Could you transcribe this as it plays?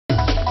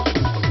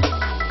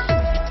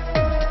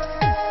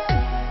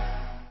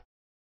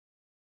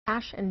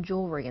cash and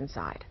jewelry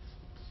inside.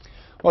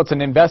 Well, it's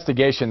an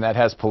investigation that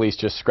has police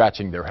just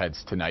scratching their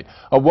heads tonight.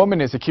 A woman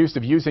is accused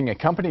of using a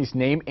company's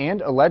name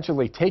and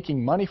allegedly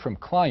taking money from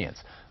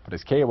clients. But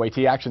as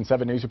KOAT Action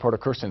 7 News reporter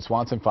Kirsten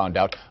Swanson found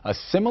out, a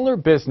similar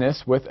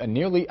business with a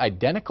nearly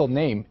identical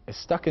name is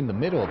stuck in the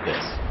middle of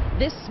this.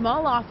 This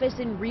small office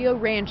in Rio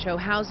Rancho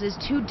houses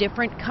two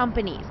different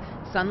companies,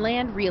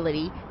 Sunland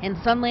Realty and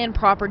Sunland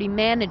Property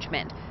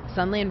Management.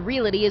 Sunland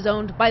Realty is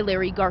owned by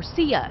Larry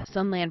Garcia.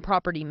 Sunland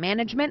Property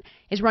Management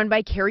is run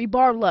by Carrie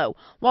Barlow.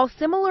 While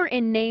similar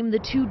in name, the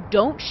two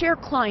don't share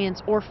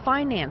clients or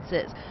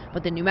finances.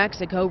 But the New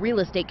Mexico Real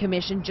Estate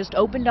Commission just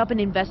opened up an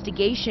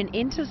investigation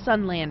into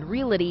Sunland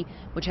Realty,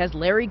 which has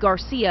Larry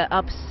Garcia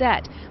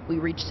upset. We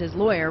reached his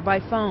lawyer by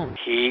phone.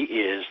 He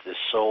is the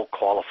sole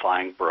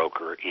qualifying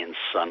broker in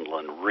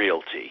Sunland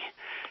Realty.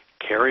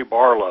 Carrie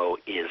Barlow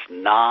is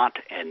not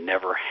and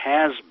never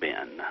has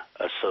been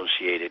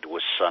associated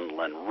with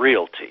Sunland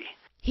Realty.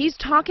 He's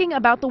talking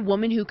about the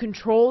woman who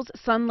controls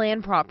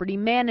Sunland Property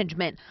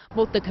Management.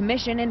 Both the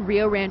commission and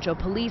Rio Rancho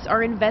police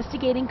are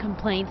investigating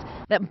complaints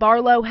that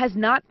Barlow has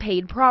not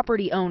paid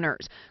property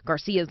owners.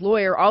 Garcia's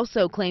lawyer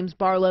also claims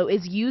Barlow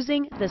is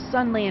using the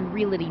Sunland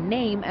Realty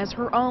name as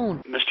her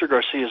own. Mr.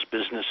 Garcia's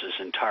business is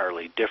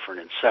entirely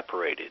different and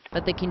separated.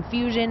 But the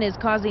confusion is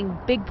causing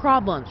big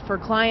problems for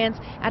clients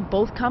at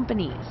both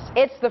companies.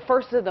 It's the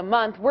first of the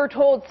month. We're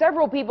told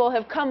several people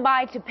have come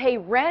by to pay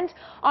rent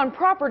on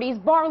properties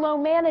Barlow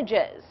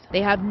manages.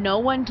 They have no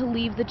one to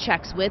leave the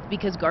checks with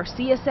because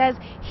Garcia says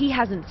he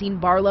hasn't seen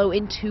Barlow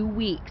in 2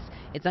 weeks.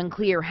 It's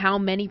unclear how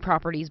many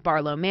properties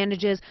Barlow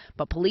manages,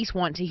 but police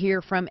want to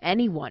hear from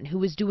anyone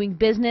who is doing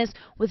business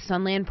with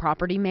Sunland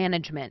Property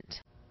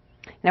Management.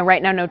 Now,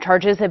 right now, no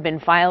charges have been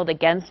filed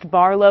against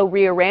Barlow.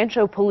 Rio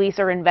Rancho police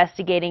are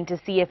investigating to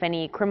see if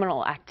any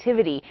criminal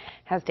activity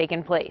has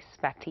taken place.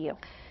 Back to you.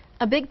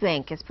 A big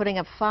bank is putting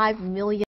up $5 million